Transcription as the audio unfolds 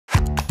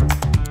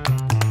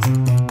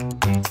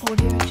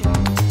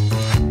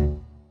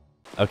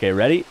Okay,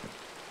 ready?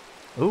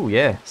 Ooh,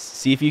 yeah.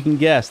 See if you can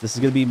guess. This is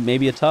gonna be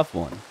maybe a tough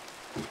one.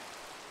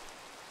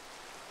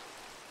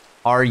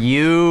 Are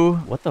you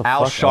What the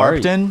Al fuck are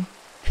you? Sharpton?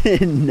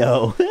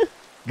 No.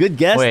 Good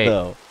guess, Wait.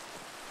 though.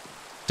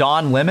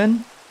 Don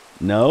Lemon?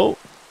 No.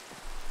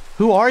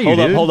 Who are you,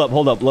 dude? Hold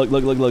up.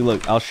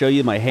 Look. I'll show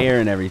you my hair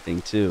and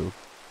everything, too.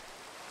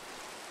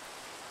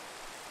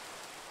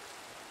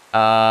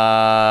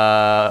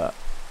 Fuck,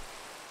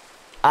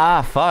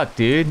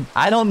 dude.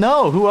 I don't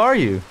know. Who are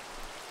you?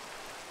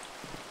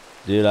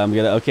 Dude, I'm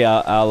gonna... Okay,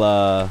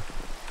 I'll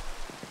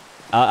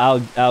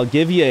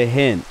give you a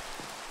hint.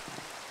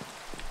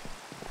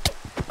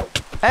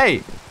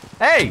 Hey!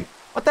 Hey!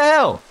 What the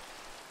hell?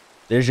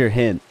 There's your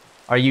hint.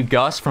 Are you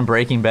Gus from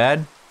Breaking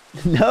Bad?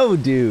 No,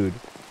 dude.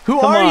 Who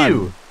Come are on.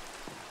 you?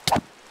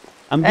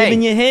 I'm Hey.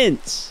 giving you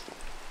hints.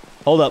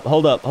 Hold up.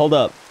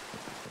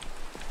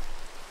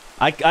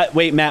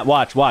 Wait, Matt,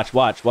 watch.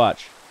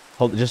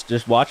 Hold,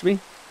 just watch me.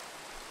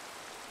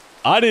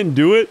 I didn't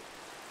do it.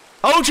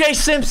 O.J.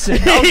 Simpson.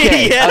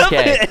 Okay, Yep.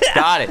 okay.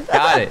 Got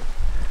it.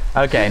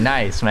 Okay,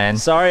 nice, man.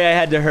 Sorry I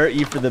had to hurt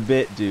you for the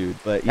bit, dude,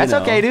 but you That's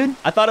know. okay, dude.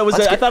 I thought it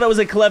was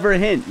a clever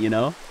hint, you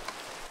know?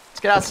 Let's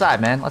get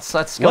outside, man. Let's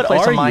go What play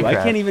are some you? Minecraft.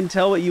 I can't even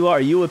tell what you are.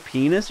 Are you a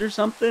penis or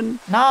something?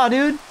 Nah,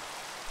 dude.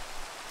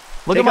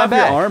 Look Take at my off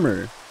back. your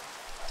armor.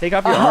 Take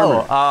off your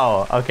armor.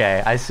 Oh,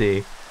 okay. I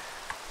see.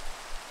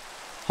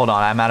 Hold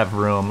on, I'm out of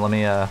room. Let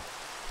me, I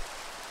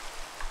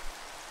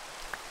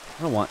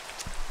don't want...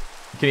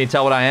 Can you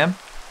tell what I am?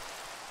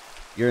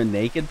 You're a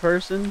naked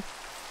person?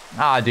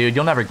 Ah, dude,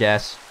 you'll never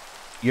guess.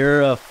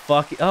 You're a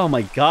fucking... Oh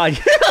my god,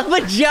 you're a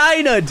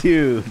vagina,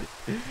 dude!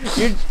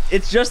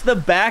 It's just the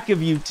back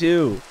of you,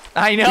 too.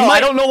 I know, I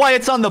don't know why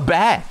it's on the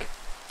back.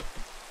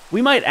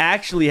 We might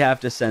actually have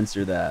to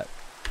censor that.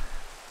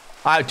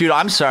 Dude,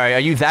 I'm sorry. Are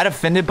you that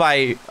offended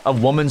by a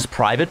woman's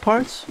private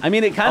parts? I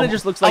mean, it kind of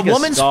just looks like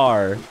a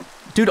scar.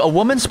 Dude, a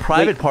woman's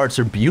private parts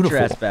are beautiful.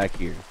 Get your ass back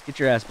here. Get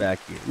your ass back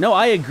here. No,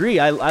 I agree.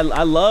 I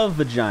love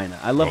vagina.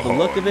 I love the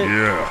look of it,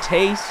 the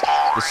taste,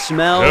 the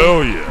smell,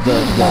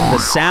 the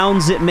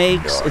sounds it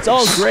makes. It's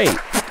all great.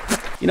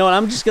 You know what?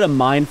 I'm just gonna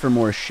mine for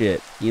more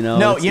shit. You know?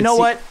 No, you know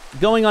what?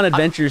 Going on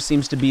adventures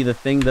seems to be the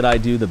thing that I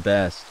do the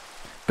best.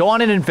 Go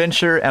on an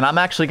adventure, and I'm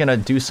actually gonna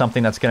do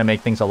something that's gonna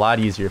make things a lot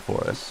easier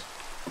for us.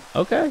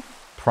 Okay.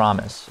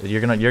 Promise.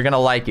 You're gonna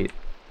like it.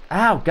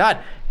 Ow, God.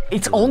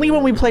 It's only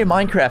when we play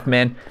Minecraft,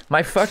 man.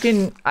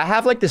 I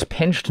have like this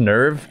pinched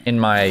nerve in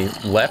my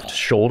left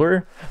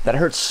shoulder that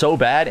hurts so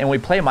bad. And when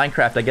we play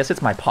Minecraft, I guess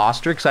it's my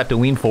posture because I have to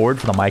lean forward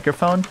for the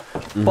microphone.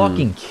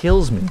 Fucking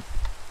kills me.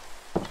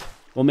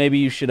 Well, maybe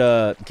you should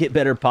get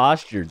better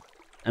posture.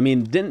 I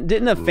mean,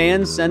 didn't a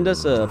fan send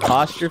us a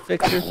posture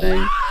fixer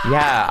thing?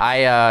 Yeah,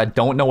 I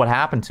don't know what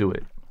happened to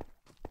it.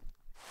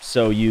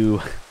 So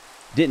you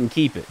didn't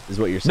keep it, is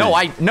what you're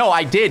saying? No,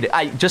 I did.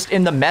 I just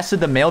in the mess of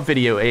the mail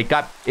video, I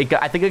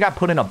think it got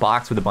put in a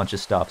box with a bunch of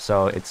stuff.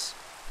 So it's,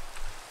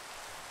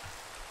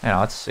 you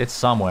know, it's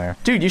somewhere.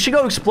 Dude, you should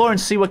go explore and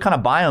see what kind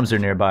of biomes are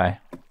nearby.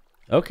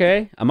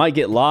 Okay, I might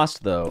get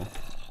lost though,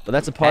 but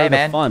that's a part of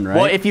the fun, right?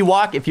 Well, if you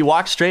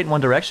walk straight in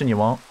one direction, you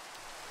won't.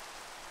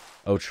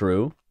 Oh,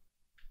 true.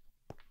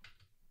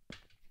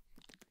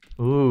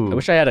 Ooh. I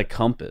wish I had a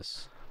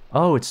compass.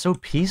 Oh, it's so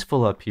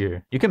peaceful up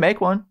here. You can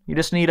make one. You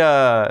just need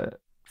a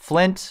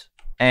flint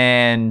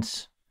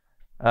and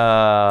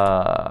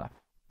I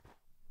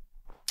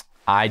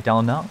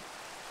don't know.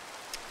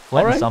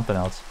 Flint and something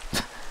else.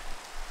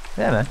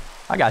 Yeah, man.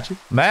 I got you.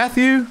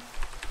 Matthew,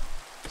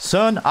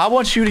 son, I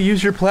want you to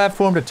use your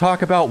platform to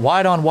talk about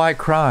white-on-white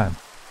crime.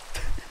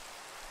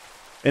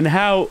 And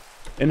how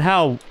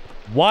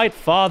white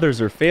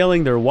fathers are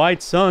failing their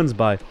white sons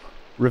by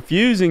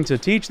refusing to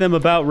teach them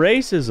about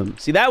racism.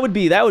 See, that would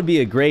be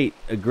a great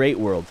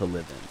world to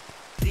live in.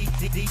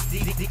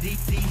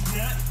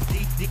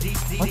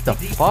 What the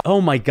fuck? Oh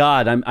my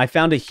god, I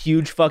found a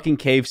huge fucking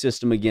cave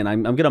system again.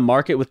 I'm gonna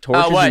mark it with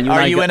torches. What? And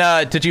Are you in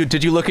a? Did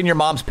you look in your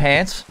mom's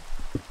pants?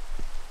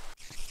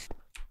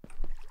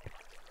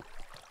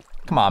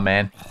 Come on,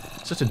 man.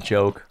 It's just a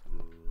joke.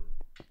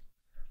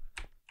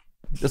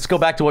 Let's go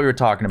back to what we were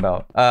talking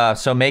about.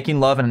 So making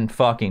love and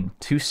fucking,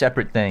 two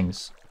separate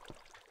things.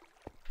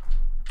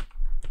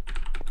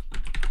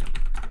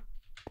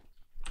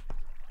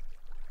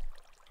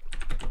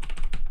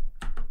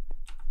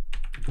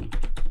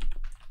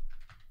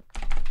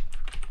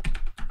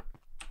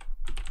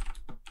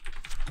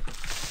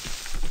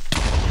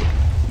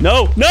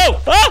 No!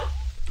 Ah!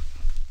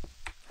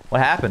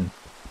 What happened?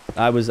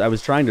 I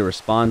was trying to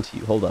respond to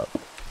you. Hold up.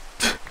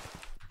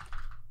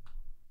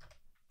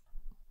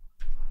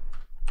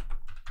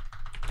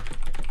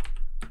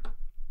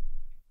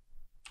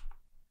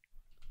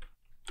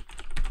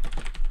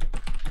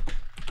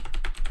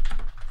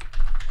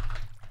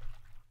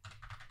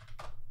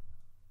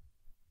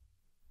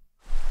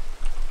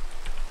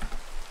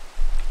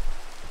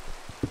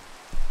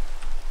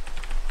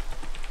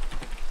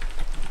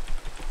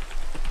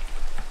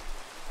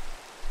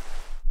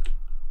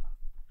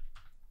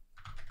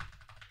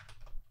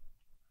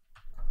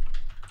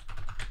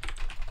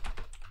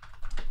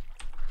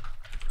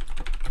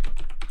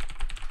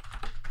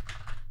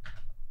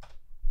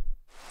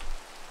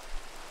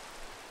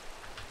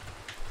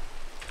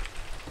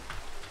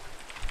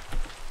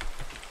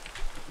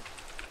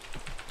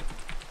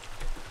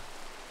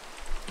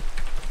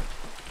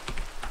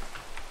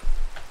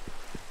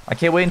 I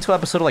can't wait until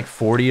episode like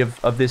 40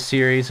 of this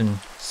series and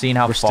seeing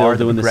how We're far still the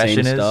doing the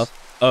progression same is.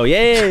 stuff. Oh,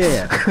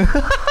 yeah.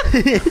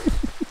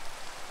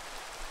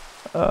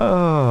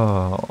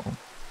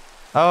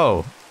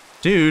 Oh,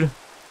 dude.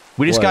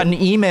 We just got an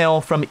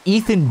email from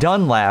Ethan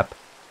Dunlap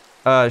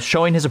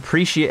showing his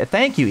appreciation.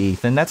 Thank you,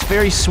 Ethan. That's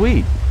very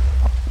sweet.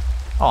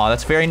 Oh,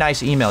 that's very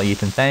nice email,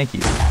 Ethan. Thank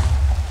you.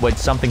 What,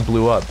 something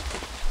blew up?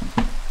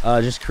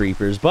 Just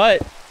creepers.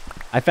 But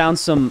I found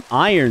some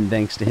iron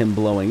thanks to him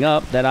blowing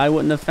up that I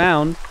wouldn't have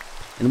found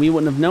and we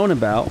wouldn't have known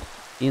about,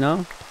 you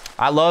know?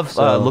 I love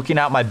looking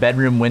out my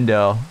bedroom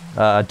window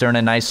during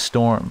a nice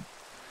storm.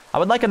 I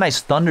would like a nice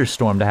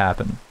thunderstorm to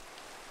happen.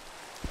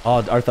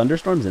 Oh, are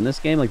thunderstorms in this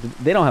game? Like,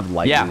 they don't have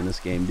lightning in this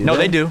game, do they? No,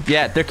 they do.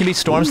 Yeah, there can be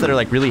storms that are,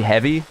 like, really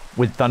heavy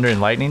with thunder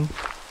and lightning.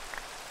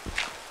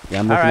 Yeah,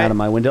 I'm looking out of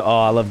my window. Oh,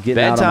 I love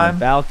getting out on my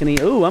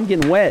balcony. Ooh, I'm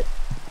getting wet.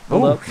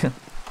 Hold up.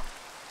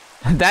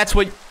 That's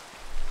what...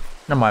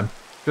 Never mind.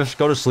 Just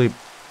go to sleep.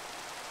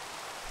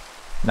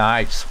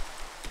 Nice.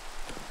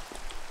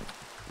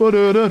 What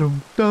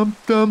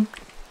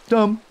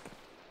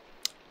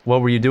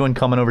were you doing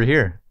coming over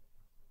here?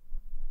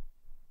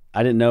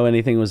 I didn't know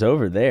anything was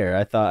over there.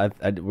 I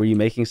thought, were you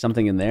making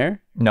something in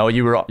there? No,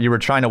 you were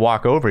trying to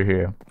walk over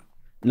here.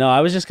 No,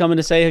 I was just coming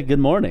to say good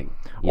morning.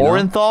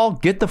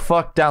 Orenthal, get the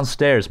fuck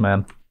downstairs,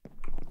 man.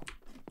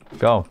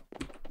 Go.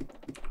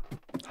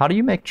 How do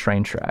you make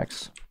train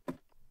tracks?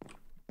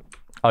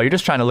 Oh, you're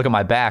just trying to look at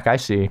my back. I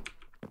see.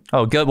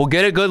 Oh, good. Well,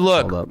 get a good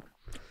look. Hold up.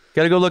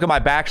 Get a good look at my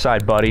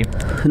backside, buddy.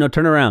 No,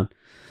 turn around.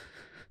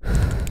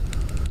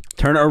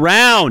 Turn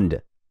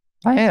around.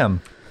 I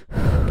am.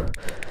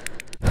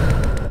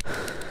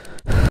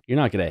 You're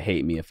not gonna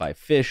hate me if I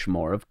fish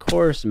more. Of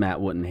course, Matt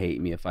wouldn't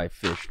hate me if I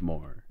fished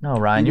more. No,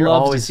 Ryan, you're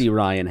always to see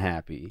Ryan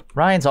happy.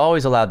 Ryan's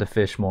always allowed to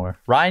fish more.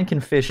 Ryan can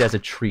fish as a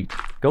treat.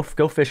 Go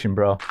fishing,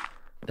 bro.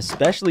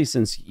 Especially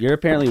since you're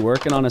apparently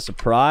working on a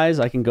surprise.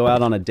 I can go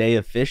out on a day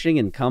of fishing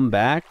and come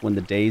back when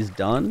the day's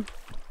done.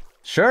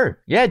 Sure.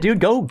 Yeah, dude.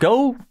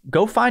 Go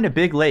find a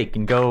big lake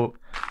and go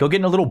get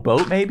in a little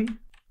boat. Maybe.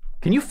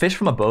 Can you fish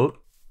from a boat?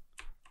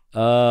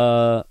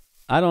 I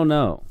don't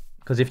know.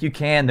 Because if you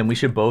can, then we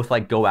should both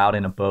like go out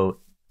in a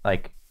boat,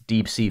 like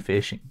deep sea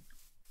fishing.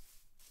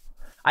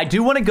 I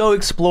do want to go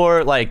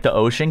explore like the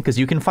ocean because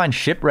you can find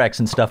shipwrecks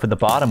and stuff at the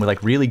bottom with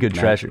like really good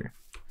treasure.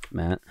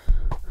 Matt,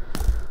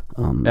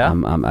 yeah?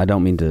 I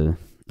don't mean to.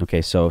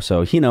 Okay, so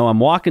you know, I'm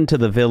walking to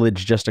the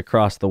village just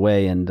across the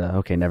way, and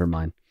okay, never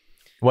mind.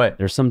 What?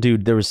 There's some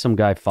dude. There was some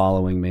guy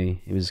following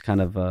me. He was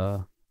kind of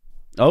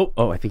Oh,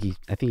 I think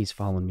he's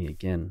following me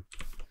again.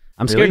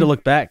 I'm scared to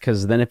look back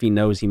because then if he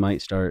knows, he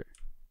might start.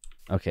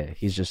 Okay,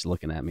 he's just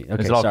looking at me.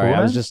 Okay, sorry. Cool,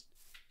 I was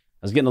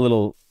getting a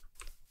little.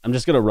 I'm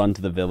just gonna run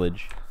to the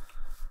village.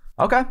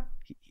 Okay.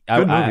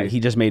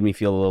 He just made me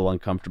feel a little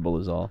uncomfortable,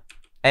 is all.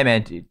 Hey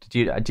man, do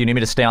you need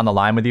me to stay on the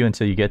line with you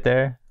until you get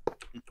there?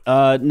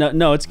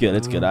 No, it's good.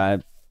 It's good.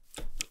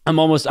 I'm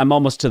almost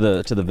to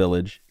the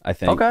village, I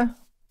think. Okay.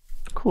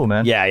 Cool,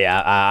 man.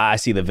 Yeah. I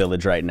see the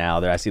village right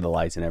now. There, I see the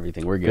lights and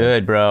everything. We're good.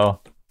 Good,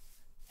 bro.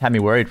 Had me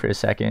worried for a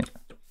second.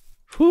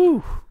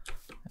 Whew.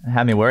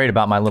 Had me worried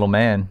about my little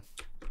man.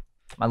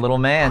 My little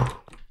man.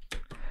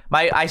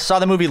 I saw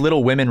the movie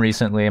Little Women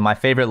recently, and my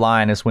favorite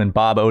line is when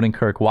Bob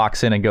Odenkirk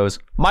walks in and goes,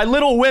 "My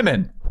little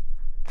women."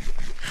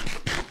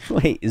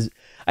 Wait,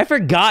 I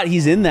forgot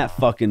he's in that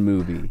fucking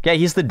movie. Yeah,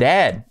 he's the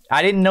dad.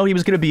 I didn't know he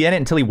was gonna be in it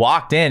until he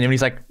walked in, and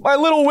he's like, "My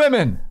little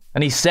women,"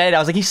 and he said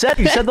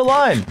the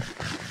line.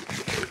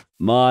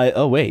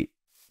 Oh wait,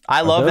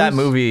 I love that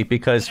movie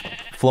because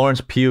Florence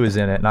Pugh is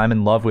in it, and I'm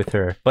in love with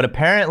her. But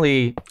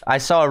apparently, I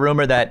saw a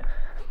rumor that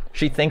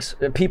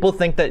people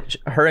think that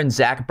her and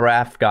Zach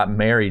Braff got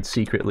married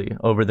secretly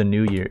over the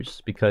New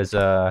Year's because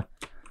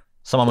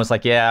someone was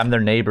like, "Yeah, I'm their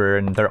neighbor,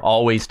 and they're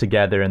always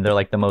together, and they're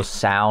like the most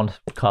sound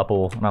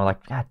couple." And I'm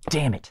like, "God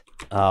damn it!"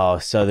 Oh,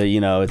 so that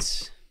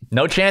it's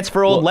no chance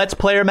for old Let's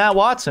Player Matt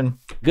Watson.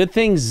 Good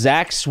thing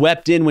Zach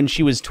swept in when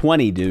she was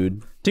 20,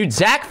 dude. Dude,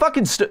 Zach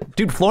fucking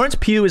dude. Florence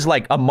Pugh is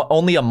like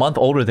only a month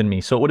older than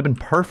me, so it would have been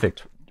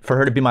perfect for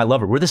her to be my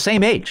lover. We're the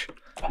same age.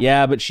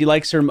 Yeah, but she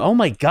likes her. Oh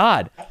my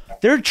god.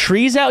 There are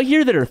trees out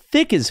here that are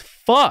thick as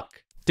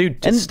fuck.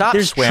 Dude, stop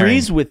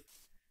swearing.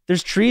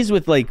 There's trees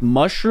with like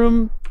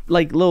mushroom,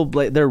 like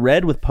they're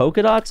red with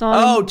polka dots on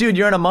them. Oh, dude,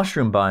 you're in a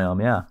mushroom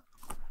biome, yeah.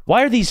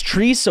 Why are these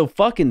trees so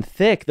fucking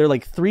thick? They're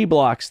like 3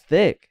 blocks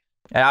thick.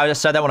 And I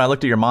just said that when I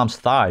looked at your mom's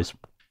thighs.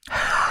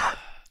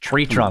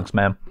 Tree trunks,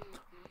 man.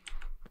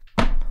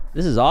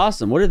 This is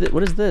awesome. What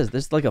is this?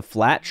 This is like a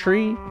flat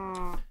tree?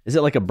 Is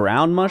it like a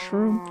brown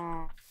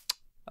mushroom?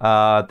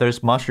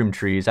 There's mushroom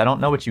trees. I don't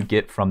know what you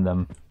get from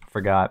them.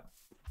 Forgot.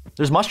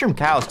 There's mushroom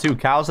cows too.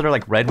 Cows that are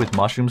like red with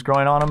mushrooms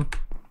growing on them.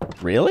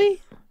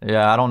 Really?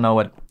 Yeah, I don't know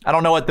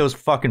what those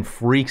fucking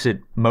freaks at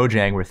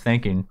Mojang were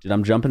thinking. Dude,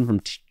 I'm jumping from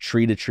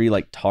tree to tree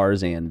like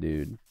Tarzan,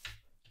 dude.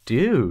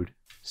 Dude,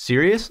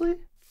 seriously?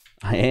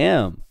 I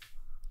am.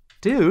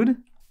 Dude,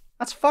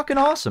 that's fucking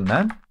awesome,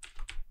 man.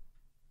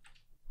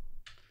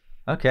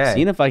 Okay.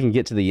 Seeing if I can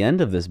get to the end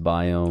of this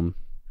biome.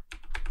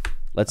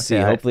 Let's see.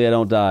 Hopefully I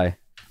don't die.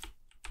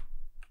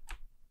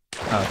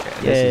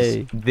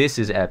 Yay. This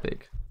is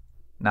epic.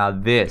 Now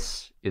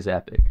this is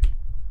epic.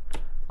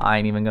 I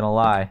ain't even gonna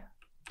lie.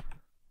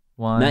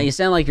 One. Matt, you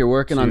sound like you're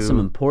working on some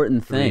 2,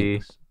 important 3,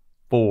 things.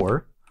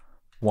 4.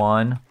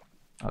 1.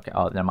 Okay.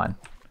 Oh, never mind.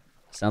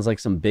 Sounds like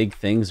some big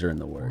things are in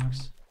the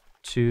works.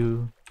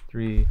 2,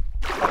 3.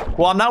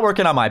 Well, I'm not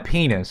working on my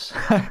penis,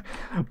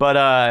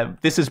 but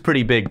this is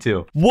pretty big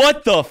too.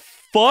 What the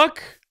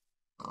fuck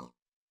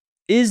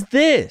is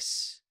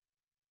this?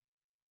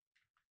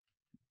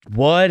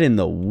 What in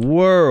the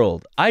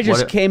world? I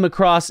just came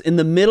across in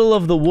the middle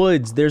of the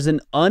woods. There's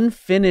an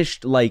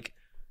unfinished,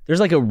 there's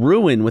like a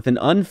ruin with an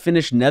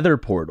unfinished nether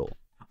portal.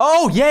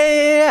 Oh,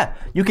 yeah.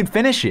 You can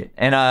finish it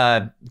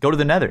and go to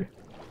the nether.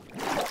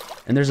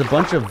 And there's a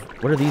bunch of,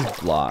 what are these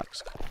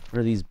blocks? What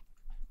are these?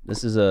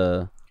 This is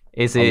a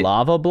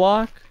lava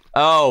block?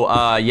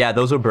 Oh, yeah,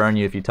 those will burn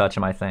you if you touch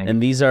them, I think.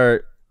 And these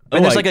are...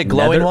 And there's like a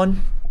glowing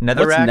one.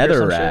 Netherrack or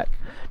some shit.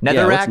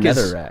 Netherrack is...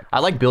 Netherrack? I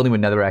like building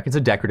with netherrack. It's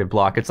a decorative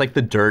block. It's like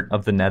the dirt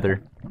of the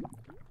nether.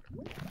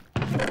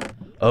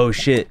 Oh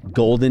shit,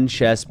 golden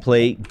chest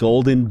plate,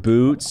 golden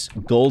boots,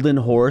 golden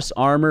horse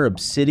armor,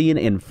 obsidian,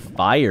 and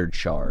fire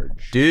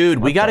charge. Dude,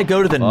 we gotta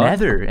go to the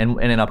nether in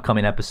an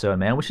upcoming episode,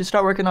 man. We should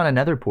start working on a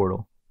nether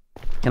portal.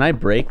 Can I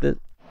break the...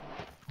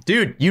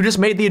 Dude, you just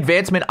made the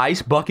advancement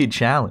ice bucket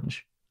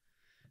challenge.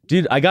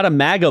 Dude, I got a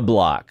magma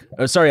block.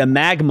 Oh, sorry, a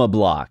magma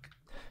block.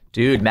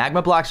 Dude,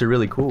 magma blocks are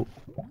really cool.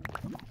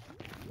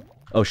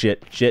 Oh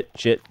shit.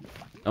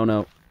 Oh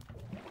no.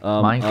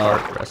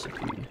 Minecraft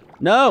recipe.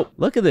 No,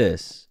 look at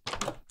this.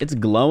 It's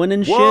glowing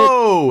and shit.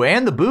 Whoa,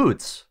 and the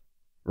boots.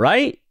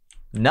 Right?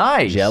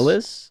 Nice.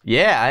 Jealous?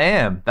 Yeah, I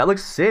am. That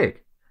looks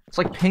sick. It's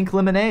like pink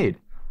lemonade.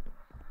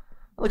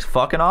 That looks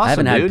fucking awesome, I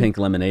haven't dude. had pink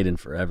lemonade in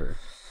forever.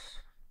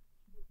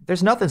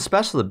 There's nothing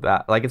special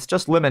about it. Like, it's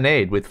just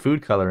lemonade with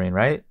food coloring,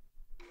 right?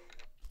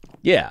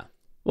 Yeah.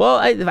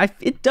 Well,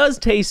 it does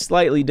taste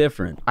slightly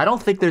different. I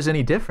don't think there's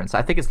any difference.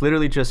 I think it's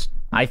literally just...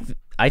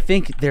 I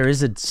think there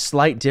is a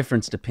slight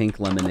difference to pink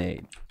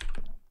lemonade.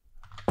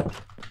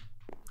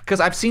 Because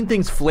I've seen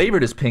things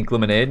flavored as pink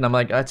lemonade, and I'm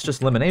like, that's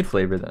just lemonade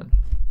flavor then.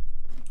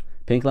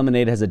 Pink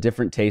lemonade has a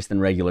different taste than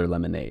regular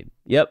lemonade.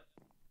 Yep.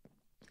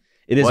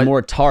 It is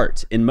more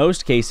tart. In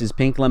most cases,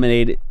 pink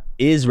lemonade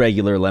is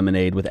regular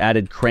lemonade with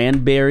added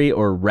cranberry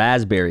or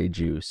raspberry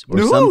juice,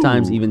 or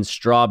sometimes even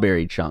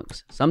strawberry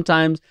chunks.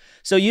 Sometimes,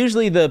 so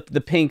usually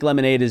the pink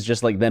lemonade is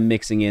just like them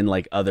mixing in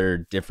like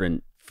other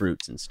different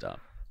fruits and stuff.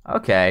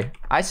 Okay,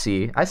 I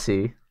see.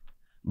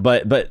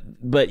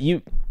 But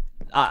you,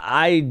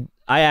 I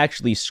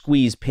actually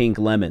squeeze pink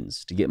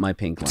lemons to get my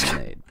pink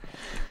lemonade.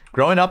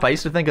 Growing up, I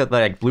used to think of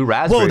like blue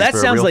raspberries. Whoa, that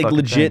sounds like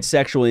legit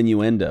sexual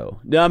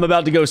innuendo. Now I'm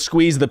about to go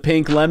squeeze the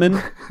pink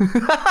lemon.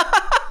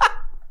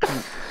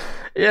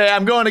 Yeah,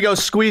 I'm going to go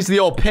squeeze the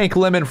old pink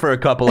lemon for a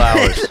couple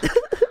hours.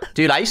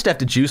 Dude, I used to have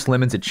to juice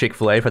lemons at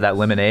Chick-fil-A for that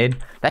lemonade.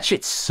 That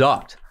shit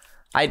sucked.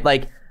 I'd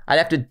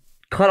have to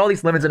cut all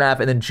these lemons in half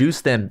and then juice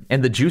them.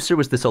 And the juicer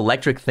was this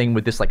electric thing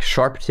with this like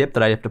sharp tip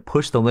that I'd have to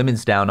push the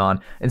lemons down on.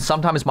 And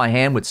sometimes my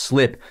hand would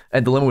slip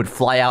and the lemon would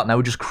fly out and I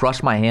would just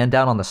crush my hand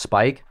down on the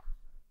spike.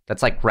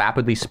 That's like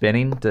rapidly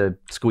spinning to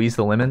squeeze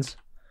the lemons.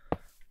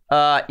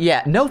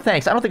 Yeah, no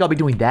thanks. I don't think I'll be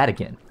doing that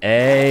again.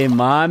 Hey,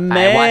 my man.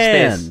 All right, watch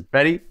this.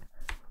 Ready?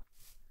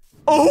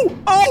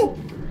 Oh!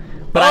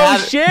 But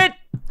shit!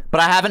 But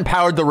I haven't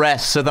powered the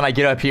rest, so then I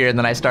get up here and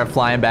then I start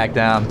flying back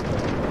down.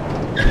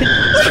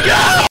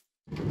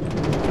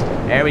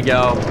 There we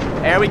go.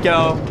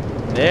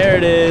 There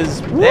it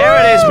is. Woo!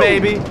 There it is,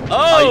 baby.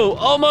 Oh,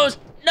 almost.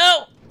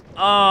 No.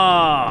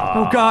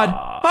 Oh,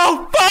 God.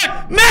 Oh,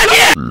 fuck!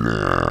 Maggot!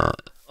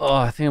 Oh,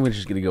 I think I'm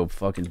just gonna go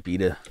fucking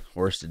beat a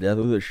horse to death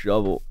with a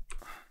shovel.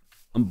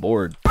 I'm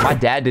bored. My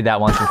dad did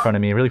that once in front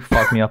of me. It really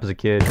fucked me up as a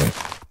kid.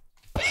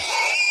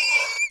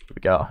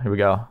 Here we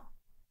go.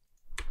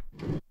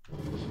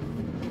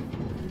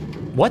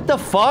 What the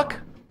fuck?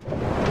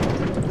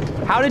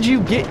 How did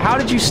you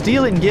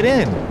steal it and get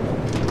in?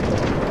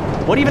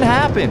 What even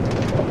happened?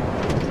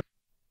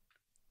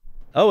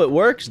 Oh, it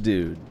works,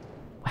 dude.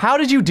 How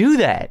did you do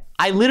that?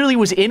 I literally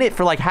was in it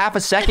for like half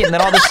a second and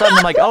then all of a sudden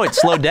I'm like, oh, it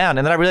slowed down.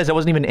 And then I realized I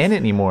wasn't even in it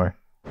anymore.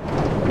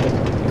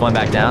 Going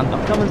back down?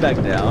 I'm coming back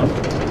down.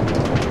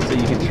 So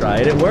you can try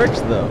it. It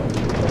works, though.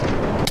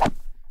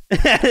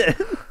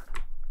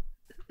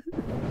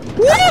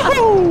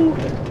 Woo!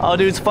 Oh,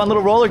 dude, it's a fun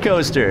little roller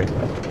coaster.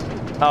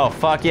 Oh,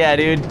 fuck yeah,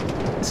 dude.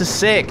 This is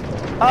sick.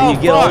 And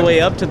you get all the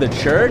way up to the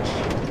church?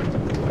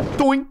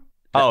 Doing.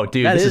 Oh,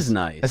 dude, this is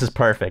nice. This is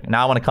perfect.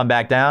 Now I want to come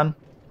back down.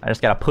 I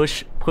just gotta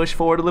push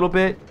forward a little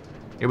bit.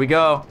 Here we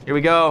go.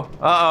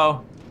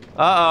 Uh-oh.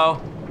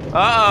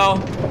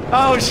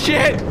 Oh,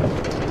 shit.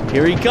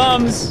 Here he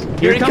comes.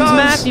 Here comes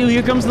Matthew.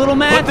 Here comes little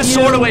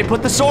Matthew.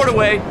 Put the sword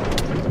away.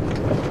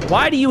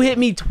 Why do you hit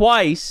me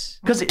twice?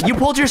 Because you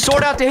pulled your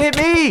sword out to hit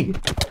me.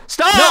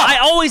 Stop! No, I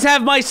always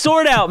have my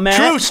sword out, man.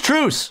 Truce.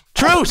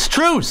 I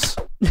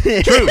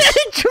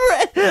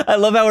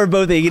love how we're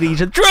both hitting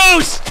each other.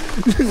 Truce!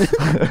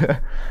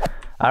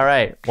 All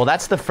right. Well,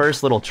 that's the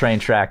first little train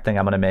track thing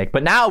I'm going to make.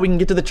 But now we can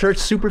get to the church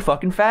super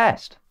fucking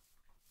fast.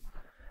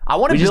 I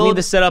want to build... We just need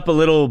to set up a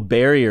little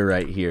barrier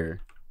right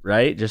here,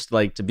 right? Just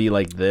like to be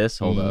like this.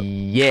 Hold up.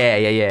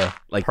 Yeah.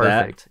 Like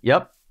perfect. That?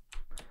 Yep.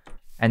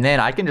 And then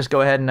I can just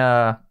go ahead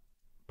and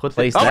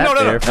place that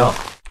there. No.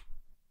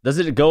 Does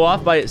it go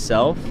off by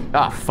itself?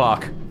 Ah,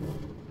 fuck.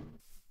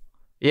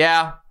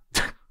 Yeah.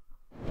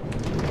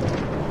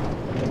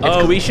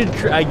 Oh, we should,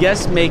 I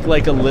guess, make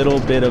like a little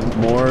bit of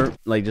more,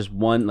 like just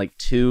one, like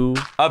two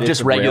of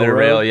just regular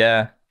rail,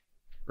 yeah.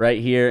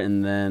 Right here,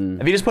 and then...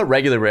 If you just put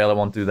regular rail, it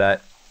won't do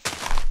that.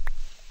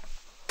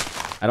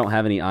 I don't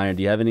have any iron.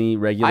 Do you have any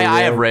regular rail?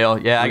 I have rail,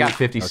 yeah, I got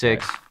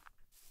 56. Okay.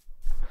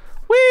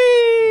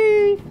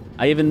 Whee!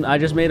 I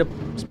just made a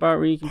spot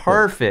where you can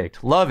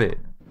perfect, love it.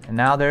 And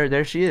now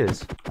there she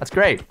is. That's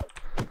great.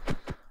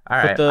 All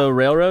right. Put the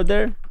railroad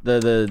there,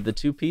 the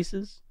two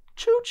pieces.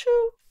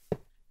 Choo-choo.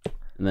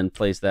 And then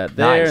place that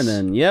there, and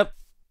then, yep.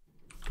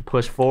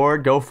 Push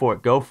forward, go for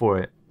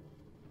it.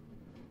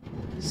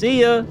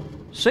 See ya.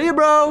 See ya,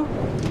 bro.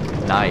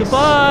 Nice.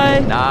 Goodbye.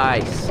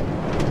 Nice.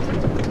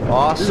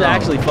 Awesome. This is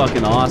actually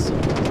fucking awesome.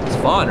 It's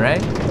fun, right?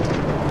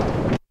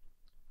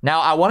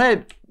 Now, I want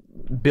to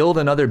build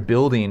another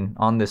building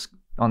on this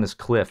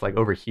cliff, like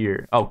over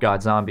here. Oh,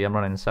 God, zombie, I'm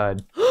running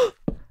inside.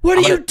 What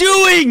are you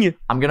doing?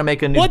 I'm going to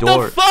make a new door.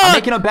 What the fuck? I'm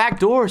making a back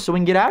door so we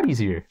can get out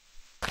easier.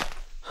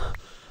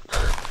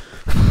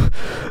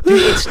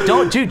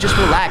 Dude, just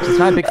relax. It's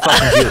not a big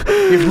fucking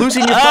deal. You're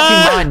losing your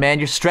fucking mind, man.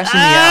 You're stressing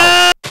me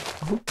out.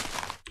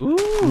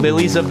 Ooh.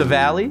 Lilies of the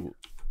valley.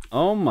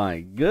 Oh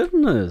my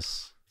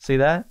goodness. See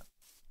that?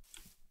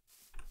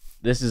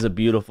 This is a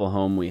beautiful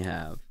home we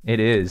have. It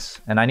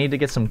is. And I need to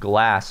get some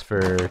glass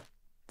for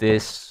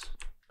this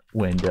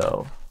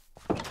window.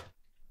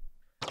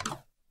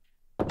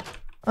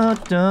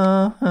 Okay,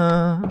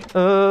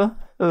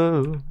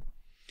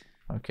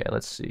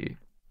 let's see.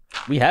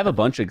 We have a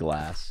bunch of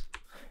glass.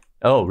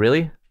 Oh,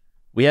 really?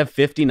 We have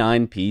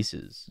 59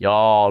 pieces.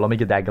 Yo, let me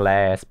get that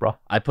glass, bro.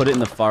 I put it in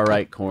the far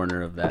right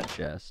corner of that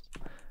chest.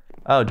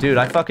 Oh, dude,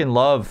 I fucking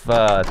love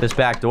this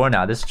back door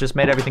now. This just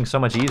made everything so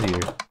much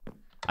easier.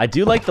 I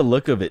do like the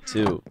look of it,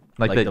 too.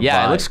 Like the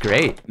yeah, vibe. It looks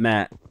great.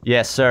 Matt.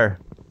 Yes, sir.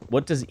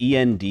 What does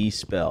END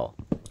spell?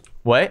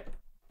 What?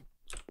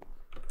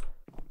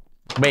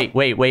 Wait.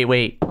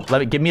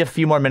 Give me a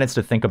few more minutes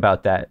to think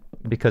about that.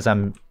 Because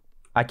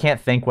I can't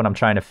think when I'm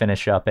trying to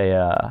finish up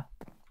a...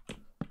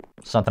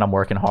 something I'm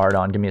working hard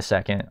on. Give me a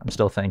second. I'm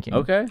still thinking.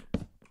 Okay.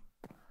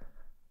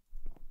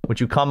 Would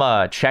you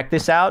come check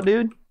this out,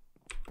 dude?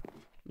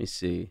 Let me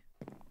see.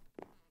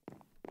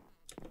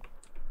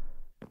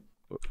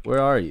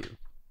 Where are you?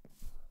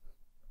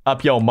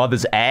 Up your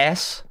mother's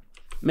ass?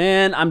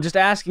 Man, I'm just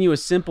asking you a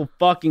simple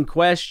fucking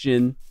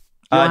question.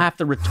 You don't have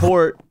to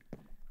retort.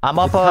 I'm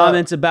up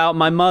comments about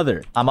my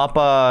mother. I'm up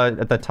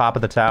at the top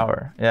of the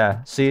tower.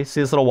 Yeah. See this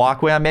little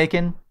walkway I'm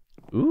making?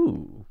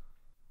 Ooh.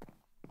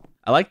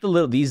 I like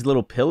these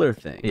little pillar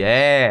things.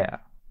 Yeah.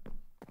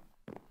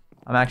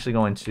 I'm actually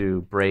going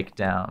to break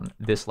down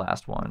this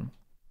last one.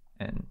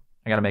 And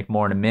I gotta make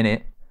more in a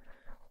minute.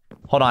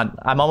 Hold on.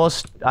 I'm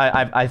almost...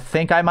 I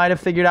think I might have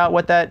figured out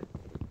what that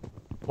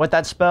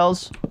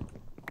spells.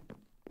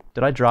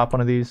 Did I drop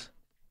one of these?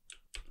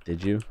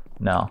 Did you?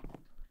 No.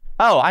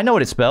 Oh, I know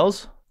what it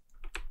spells.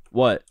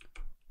 What?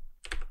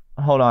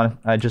 Hold on.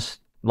 I just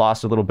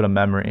lost a little bit of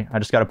memory. I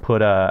just gotta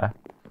put I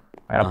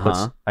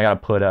gotta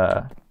put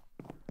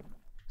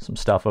some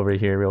stuff over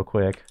here real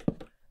quick.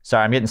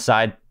 Sorry, I'm getting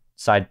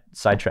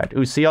sidetracked.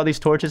 Ooh, see all these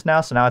torches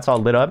now? So now it's all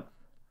lit up.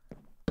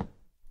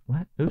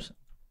 What? Oops.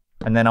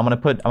 And then I'm gonna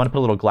put a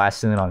little glass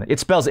ceiling on it. It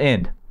spells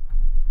end.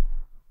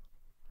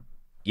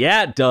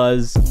 Yeah, it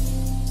does.